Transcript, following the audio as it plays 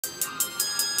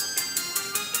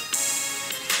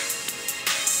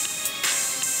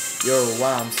Yo,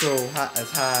 I'm so high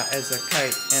as a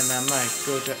kite, and I might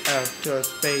go to outer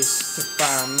space to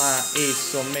find my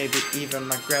ace, or maybe even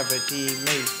my gravity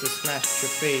mace to smash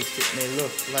your face. It may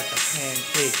look like a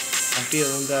pancake. I'm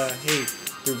feeling the hate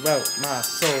throughout my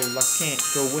soul. I can't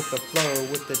go with the flow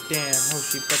with the damn hoe.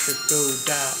 She better go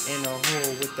die in a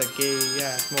hole with the gay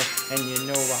ass mo. And you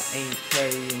know I ain't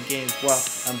playing games while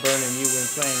I'm burning you in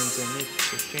flames. And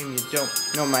it's a shame you don't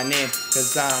know my name,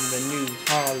 cause I'm the new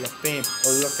Hall of Fame.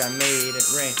 Oh look, I made it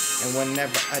rain. And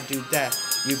whenever I do that,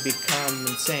 you become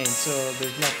insane. So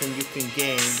there's nothing you can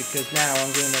gain, because now I'm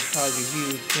gonna cause you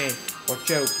huge pain.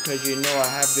 Watch out, cause you know I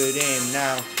have good aim.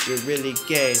 Now you're really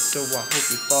gay, so I hope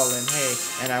you fall in hay,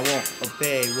 and I won't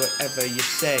obey whatever you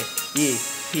say. Yeah,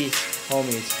 peace,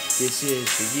 homies. This is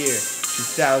the year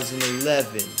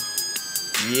 2011.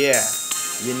 Yeah,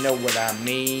 you know what I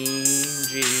mean,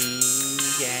 G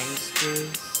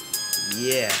gangsters.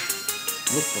 Yeah,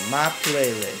 look for my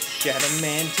playlist,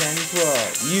 Shadowman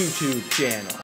 1012 YouTube channel.